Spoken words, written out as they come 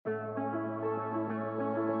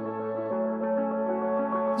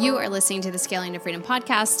You are listening to the Scaling to Freedom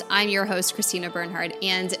podcast. I'm your host, Christina Bernhard,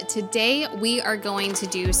 and today we are going to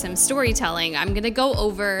do some storytelling. I'm going to go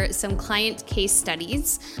over some client case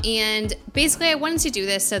studies, and basically I wanted to do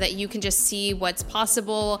this so that you can just see what's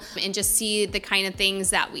possible and just see the kind of things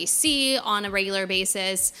that we see on a regular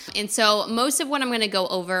basis. And so most of what I'm going to go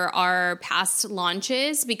over are past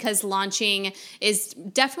launches, because launching is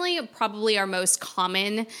definitely probably our most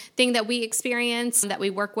common thing that we experience, that we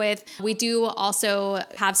work with. We do also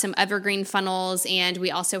have some evergreen funnels, and we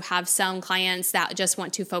also have some clients that just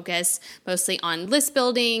want to focus mostly on list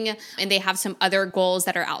building, and they have some other goals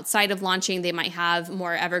that are outside of launching. They might have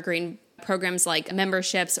more evergreen programs like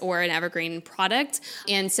memberships or an evergreen product.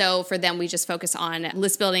 And so for them, we just focus on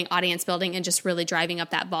list building, audience building, and just really driving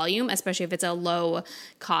up that volume, especially if it's a low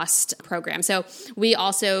cost program. So we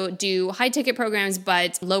also do high ticket programs,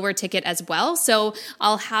 but lower ticket as well. So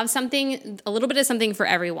I'll have a little bit of something for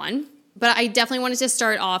everyone. But I definitely wanted to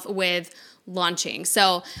start off with launching.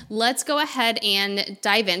 So let's go ahead and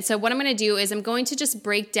dive in. So what I'm going to do is I'm going to just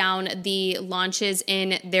break down the launches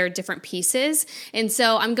in their different pieces. And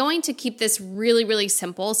so I'm going to keep this really, really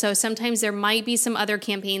simple. So sometimes there might be some other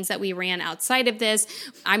campaigns that we ran outside of this.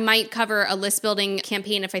 I might cover a list building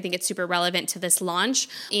campaign if I think it's super relevant to this launch.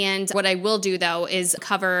 And what I will do though is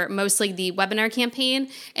cover mostly the webinar campaign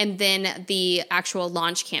and then the actual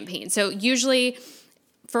launch campaign. So usually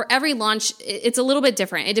for every launch, it's a little bit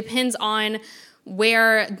different. It depends on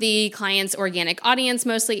where the client's organic audience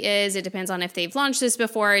mostly is. It depends on if they've launched this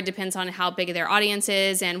before. It depends on how big their audience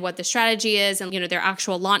is and what the strategy is and, their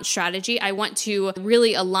actual launch strategy. I want to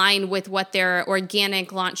really align with what their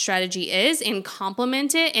organic launch strategy is and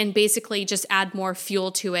complement it and basically just add more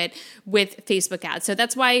fuel to it with Facebook ads. So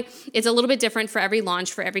that's why it's a little bit different for every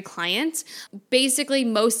launch, for every client. Basically,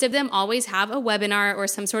 most of them always have a webinar or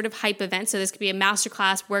some sort of hype event. So this could be a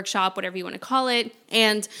masterclass, workshop, whatever you want to call it.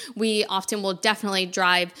 And we often will definitely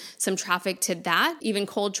drive some traffic to that, even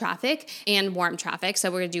cold traffic and warm traffic. So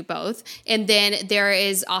we're going to do both. And then there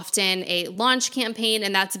is often a launch campaign,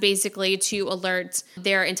 and that's basically to alert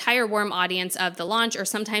their entire warm audience of the launch, or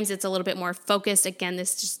sometimes it's a little bit more focused. Again,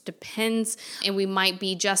 this just depends. And we might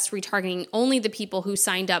be just retargeting only the people who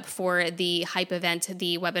signed up for the hype event,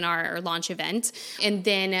 the webinar or launch event. And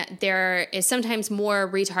then there is sometimes more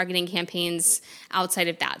retargeting campaigns outside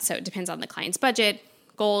of that. So it depends on the client's budget,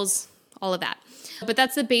 goals, all of that. But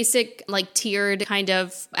that's the basic tiered kind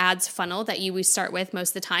of ads funnel that you start with most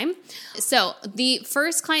of the time. So the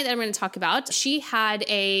first client that I'm going to talk about, she had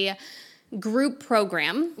a group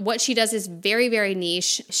program. What she does is very, very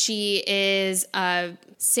niche. She is a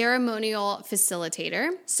ceremonial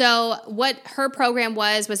facilitator. So what her program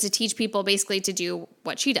was to teach people basically to do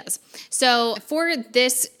what she does. So for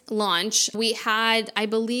this launch, we had, I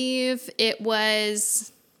believe it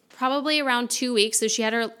was probably around 2 weeks. So she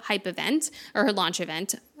had her hype event or her launch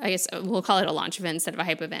event. I guess we'll call it a launch event instead of a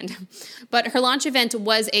hype event. But her launch event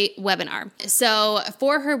was a webinar. So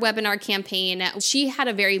for her webinar campaign, she had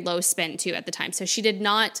a very low spend too at the time. So she did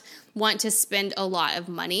not want to spend a lot of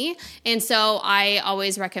money. And so I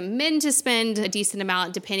always recommend to spend a decent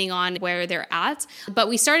amount depending on where they're at. But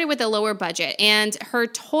we started with a lower budget, and her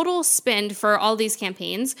total spend for all these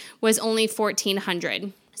campaigns was only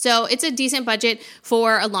 $1,400. So it's a decent budget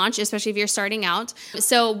for a launch, especially if you're starting out.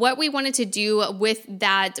 So what we wanted to do with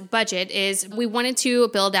that budget is we wanted to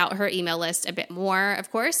build out her email list a bit more, of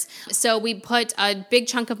course. So we put a big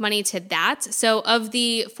chunk of money to that. So of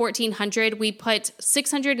the $1,400, we put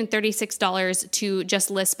 $636 to just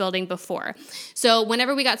list building before. So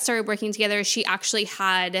whenever we got started working together, she actually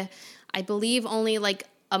had, I believe, only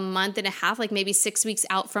a month and a half, maybe 6 weeks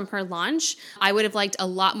out from her launch. I would have liked a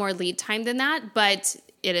lot more lead time than that, but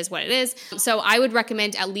it is what it is. So I would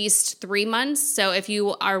recommend at least 3 months. So if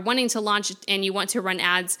you are wanting to launch and you want to run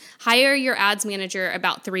ads, hire your ads manager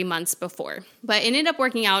about 3 months before. But it ended up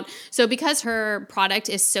working out. So because her product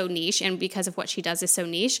is so niche and because of what she does is so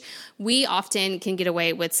niche, we often can get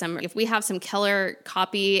away with if we have some killer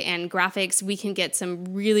copy and graphics, we can get some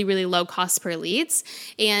really, really low cost per leads.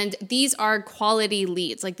 And these are quality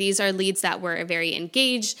leads. These are leads that were very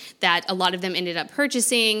engaged, that a lot of them ended up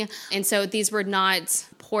purchasing. And so these were not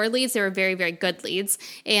poor leads. They were very, very good leads.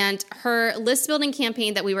 And her list building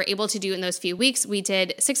campaign that we were able to do in those few weeks, we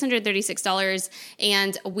did $636,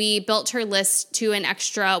 and we built her list to an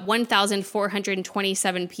extra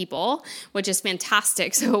 1,427 people, which is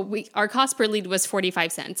fantastic. So our cost per lead was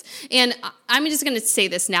 45 cents. And I'm just going to say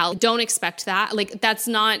this now, don't expect that. That's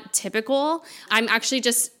not typical. I'm actually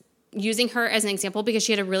just using her as an example because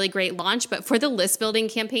she had a really great launch. But for the list building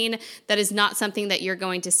campaign, that is not something that you're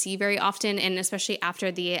going to see very often. And especially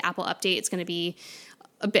after the Apple update, it's going to be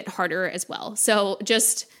a bit harder as well. So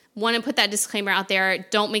just want to put that disclaimer out there.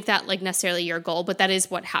 Don't make that like necessarily your goal, but that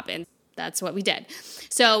is what happened. That's what we did.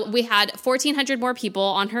 So we had 1,400 more people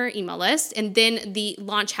on her email list, and then the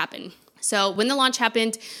launch happened. So when the launch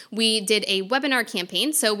happened, we did a webinar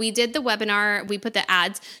campaign. So we did the webinar, we put the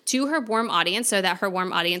ads to her warm audience so that her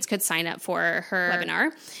warm audience could sign up for her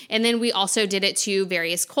webinar. And then we also did it to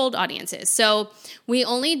various cold audiences. So we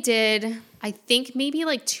only did, I think, maybe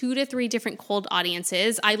like 2 to 3 different cold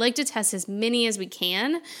audiences. I like to test as many as we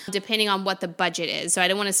can, depending on what the budget is. So I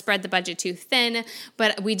don't want to spread the budget too thin,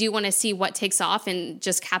 but we do want to see what takes off and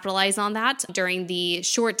just capitalize on that during the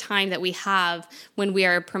short time that we have when we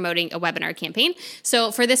are promoting a webinar campaign.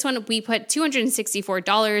 So for this one, we put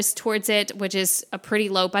 $264 towards it, which is a pretty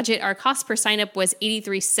low budget. Our cost per signup was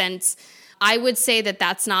 83 cents. I would say that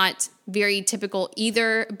that's not very typical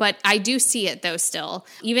either, but I do see it though still.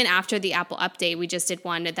 Even after the Apple update, we just did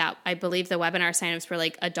one that I believe the webinar signups were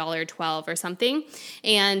like $1.12 or something.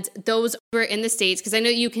 And those were in the States, because I know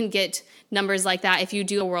you can get numbers like that. If you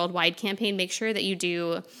do a worldwide campaign, make sure that you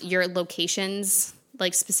do your locations,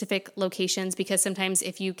 like specific locations, because sometimes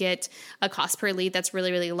if you get a cost per lead that's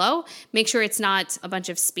really, really low, make sure it's not a bunch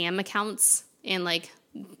of spam accounts and like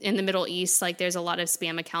in the Middle East, like there's a lot of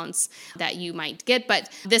spam accounts that you might get. But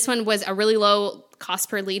this one was a really low cost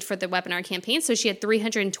per lead for the webinar campaign. So she had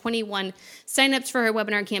 321 signups for her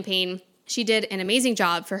webinar campaign. She did an amazing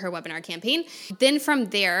job for her webinar campaign. Then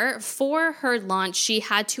from there, for her launch, she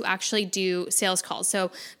had to actually do sales calls.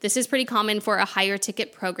 So this is pretty common for a higher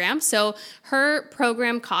ticket program. So her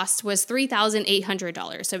program cost was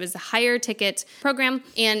 $3,800. So it was a higher ticket program,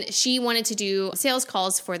 and she wanted to do sales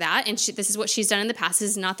calls for that. And this is what she's done in the past.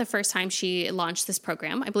 This is not the first time she launched this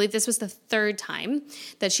program. I believe this was the 3rd time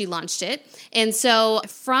that she launched it. And so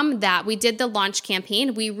from that, we did the launch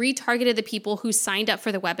campaign. We retargeted the people who signed up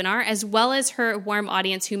for the webinar, as well as her warm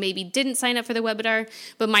audience who maybe didn't sign up for the webinar,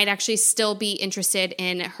 but might actually still be interested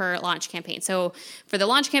in her launch campaign. So for the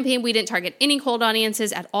launch campaign, we didn't target any cold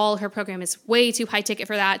audiences at all. Her program is way too high ticket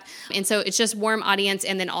for that. And so it's just warm audience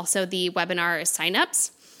and then also the webinar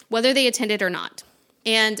signups, whether they attended or not.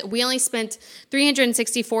 And we only spent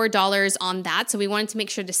 $364 on that. So we wanted to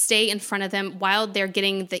make sure to stay in front of them while they're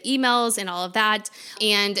getting the emails and all of that.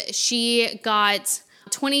 And she got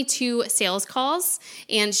 22 sales calls,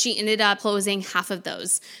 and she ended up closing half of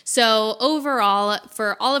those. So overall,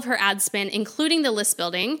 for all of her ad spend, including the list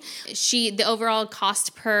building, the overall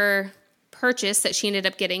cost per purchase that she ended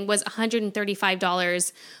up getting was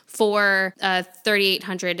 $135 for a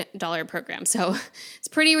 $3,800 program. So it's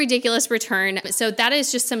pretty ridiculous return. So that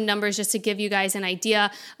is just some numbers just to give you guys an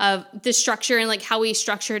idea of the structure and like how we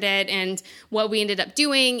structured it and what we ended up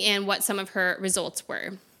doing and what some of her results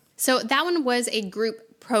were. So that one was a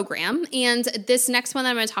group program. And this next one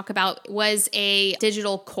that I'm going to talk about was a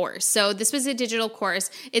digital course. So this was a digital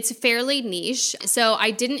course. It's fairly niche. So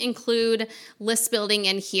I didn't include list building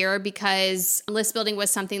in here because list building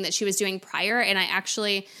was something that she was doing prior. And I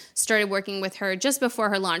actually started working with her just before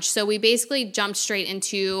her launch. So we basically jumped straight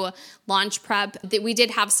into launch prep. We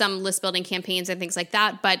did have some list building campaigns and things like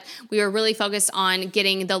that, but we were really focused on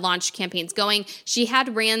getting the launch campaigns going. She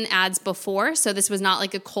had ran ads before, so this was not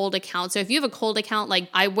like a cold account. So if you have a cold account, like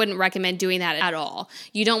I wouldn't recommend doing that at all.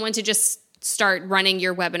 You don't want to just start running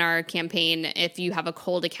your webinar campaign if you have a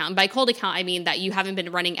cold account. By cold account, I mean that you haven't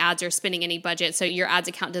been running ads or spending any budget, so your ads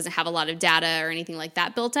account doesn't have a lot of data or anything like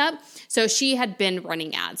that built up. So she had been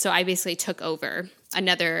running ads, so I basically took over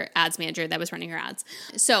another ads manager that was running her ads.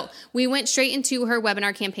 So we went straight into her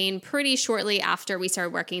webinar campaign pretty shortly after we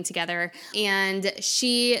started working together, and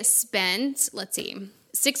she spent,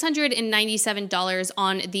 $697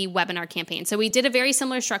 on the webinar campaign. So we did a very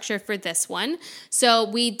similar structure for this one. So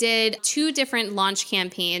we did 2 different launch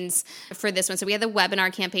campaigns for this one. So we had the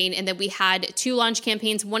webinar campaign, and then we had 2 launch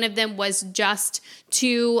campaigns. One of them was just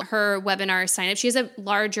to her webinar signup. She has a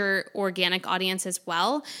larger organic audience as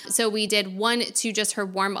well. So we did one to just her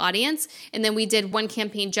warm audience, and then we did one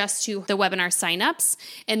campaign just to the webinar signups.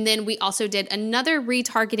 And then we also did another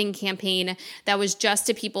retargeting campaign that was just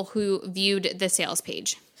to people who viewed the sales page.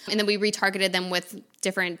 And then we retargeted them with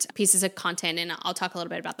different pieces of content, and I'll talk a little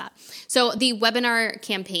bit about that. So the webinar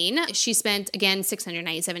campaign, she spent, again,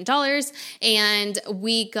 $697, and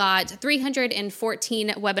we got 314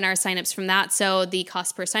 webinar signups from that. So the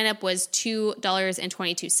cost per signup was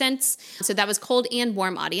 $2.22. So that was cold and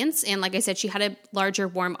warm audience. And like I said, she had a larger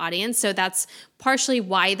warm audience. So that's partially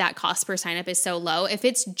why that cost per signup is so low. If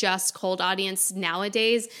it's just cold audience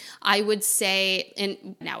nowadays, I would say,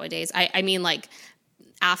 I mean like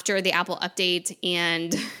after the Apple update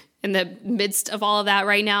and in the midst of all of that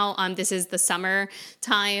right now. This is the summer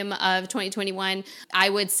time of 2021. I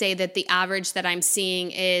would say that the average that I'm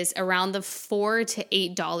seeing is around the $4 to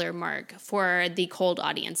 $8 mark for the cold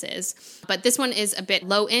audiences. But this one is a bit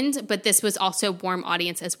low end, but this was also warm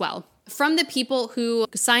audience as well. From the people who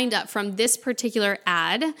signed up from this particular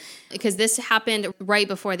ad, because this happened right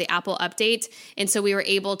before the Apple update. And so we were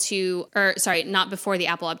able to, not before the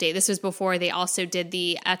Apple update. This was before they also did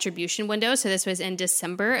the attribution window. So this was in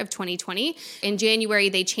December of 2020. In January,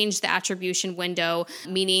 they changed the attribution window,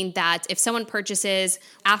 meaning that if someone purchases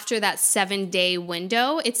after that 7-day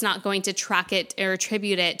window, it's not going to track it or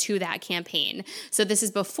attribute it to that campaign. So this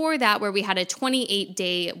is before that, where we had a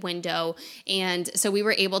 28-day window. And so we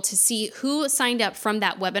were able to see who signed up from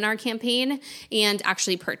that webinar campaign and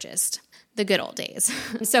actually purchased. The good old days.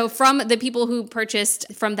 So from the people who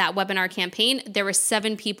purchased from that webinar campaign, there were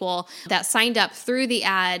 7 people that signed up through the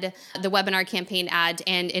ad, the webinar campaign ad,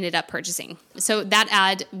 and ended up purchasing. So that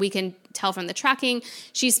ad, we can tell from the tracking,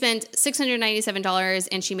 she spent $697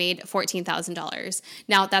 and she made $14,000.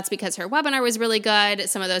 Now that's because her webinar was really good.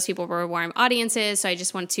 Some of those people were warm audiences. So I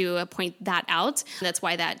just want to point that out. That's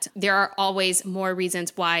why that there are always more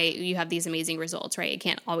reasons why you have these amazing results, right? It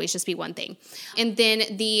can't always just be one thing. And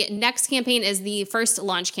then the next campaign is the first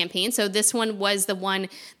launch campaign. So this one was the one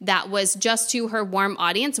that was just to her warm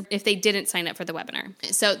audience if they didn't sign up for the webinar.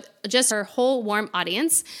 So just her whole warm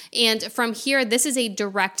audience. And from here, this is a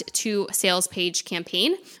direct to sales page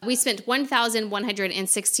campaign. We spent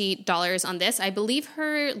 $1,160 on this. I believe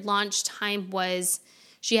her launch time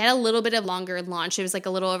she had a little bit of longer launch. It was like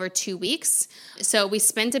a little over 2 weeks. So we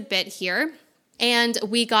spent a bit here. And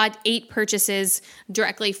we got 8 purchases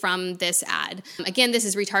directly from this ad. Again, this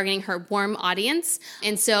is retargeting her warm audience.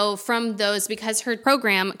 And so from those, because her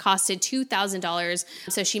program costed $2,000,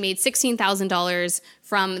 so she made $16,000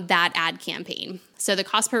 from that ad campaign. So the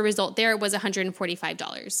cost per result there was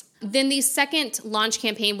 $145. Then the second launch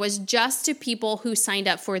campaign was just to people who signed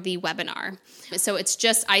up for the webinar. So it's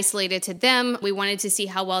just isolated to them. We wanted to see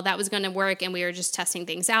how well that was going to work, and we were just testing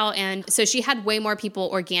things out. And so she had way more people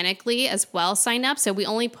organically as well sign up. So we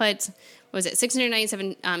only put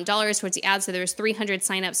 $697 towards the ads. So there was 300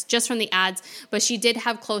 signups just from the ads, but she did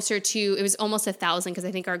have closer to, it was almost 1,000 because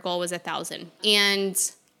I think our goal was 1,000.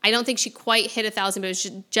 And I don't think she quite hit 1,000, but it was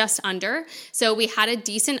just under. So we had a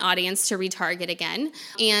decent audience to retarget again,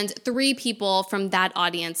 and 3 people from that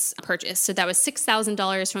audience purchased. So that was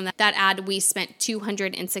 $6,000 from that ad. We spent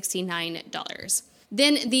 $269.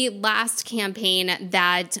 Then the last campaign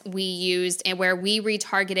that we used and where we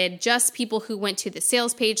retargeted just people who went to the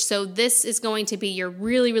sales page. So this is going to be your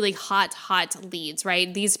really, really hot leads,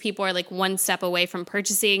 right? These people are like one step away from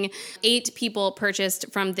purchasing. 8 people purchased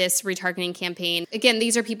from this retargeting campaign. Again,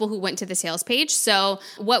 these are people who went to the sales page. So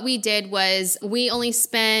what we did was we only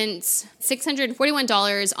spent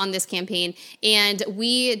 $641 on this campaign, and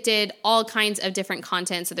we did all kinds of different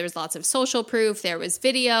content. So there was lots of social proof. There was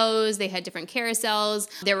videos. They had different carousels.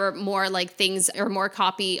 There were more like things or more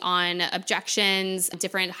copy on objections,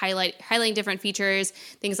 different highlighting different features,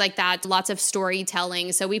 things like that, lots of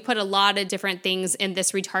storytelling. So we put a lot of different things in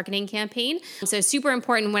this retargeting campaign. So super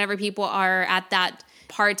important whenever people are at that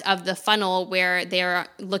part of the funnel where they're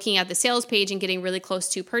looking at the sales page and getting really close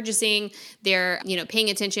to purchasing, they're, paying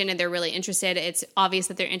attention and they're really interested. It's obvious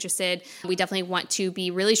that they're interested. We definitely want to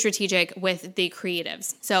be really strategic with the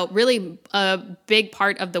creatives. So really a big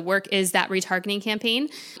part of the work is that retargeting campaign,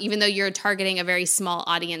 even though you're targeting a very small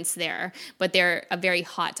audience there, but they're a very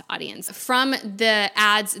hot audience. From the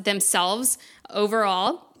ads themselves,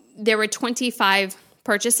 overall, there were 25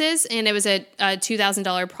 purchases, and it was a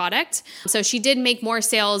 $2,000 product. So she did make more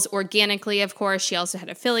sales organically, of course. She also had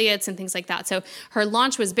affiliates and things like that. So her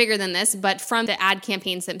launch was bigger than this, but from the ad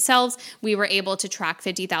campaigns themselves, we were able to track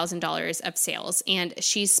 $50,000 of sales, and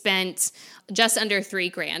she spent just under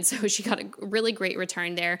 $3,000. So she got a really great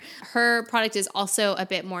return there. Her product is also a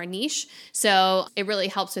bit more niche, so it really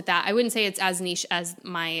helps with that. I wouldn't say it's as niche as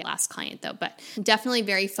my last client though, but definitely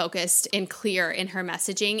very focused and clear in her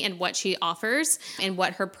messaging and what she offers and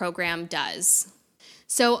what her program does.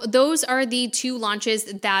 So those are the 2 launches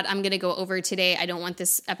that I'm going to go over today. I don't want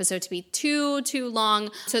this episode to be too long.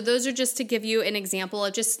 So those are just to give you an example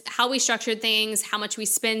of just how we structured things, how much we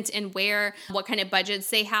spent and where, what kind of budgets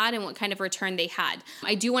they had and what kind of return they had.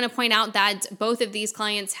 I do want to point out that both of these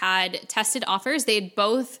clients had tested offers. They had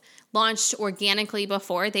both launched organically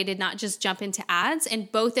before. They did not just jump into ads,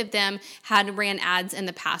 and both of them had ran ads in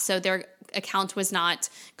the past. So they're account was not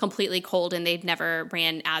completely cold and they've never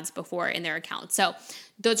ran ads before in their account. So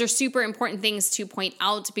those are super important things to point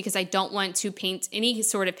out because I don't want to paint any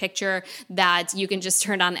sort of picture that you can just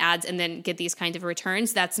turn on ads and then get these kinds of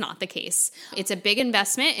returns. That's not the case. It's a big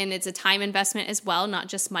investment and it's a time investment as well, not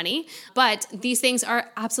just money, but these things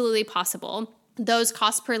are absolutely possible. Those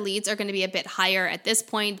costs per leads are going to be a bit higher at this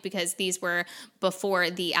point because these were before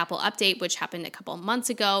the Apple update, which happened a couple months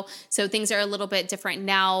ago. So things are a little bit different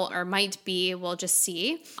now, or might be. We'll just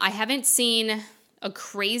see. I haven't seen a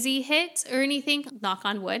crazy hit or anything, knock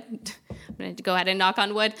on wood. I'm going to go ahead and knock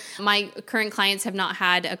on wood. My current clients have not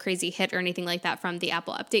had a crazy hit or anything like that from the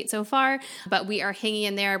Apple update so far, but we are hanging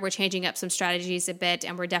in there. We're changing up some strategies a bit,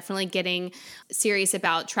 and we're definitely getting serious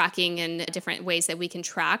about tracking and different ways that we can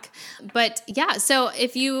track. But yeah, so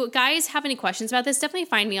if you guys have any questions about this, definitely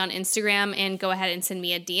find me on Instagram and go ahead and send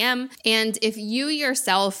me a DM. And if you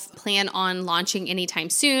yourself plan on launching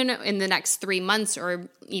anytime soon in the next 3 months or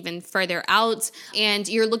even further out, and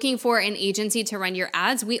you're looking for an agency to run your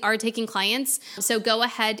ads, we are taking clients. So go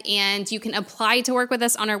ahead and you can apply to work with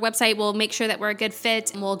us on our website. We'll make sure that we're a good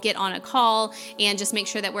fit, and we'll get on a call and just make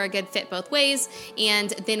sure that we're a good fit both ways.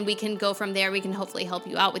 And then we can go from there. We can hopefully help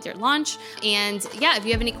you out with your launch. And yeah, if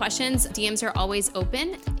you have any questions, DMs are always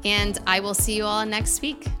open, and I will see you all next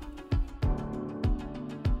week.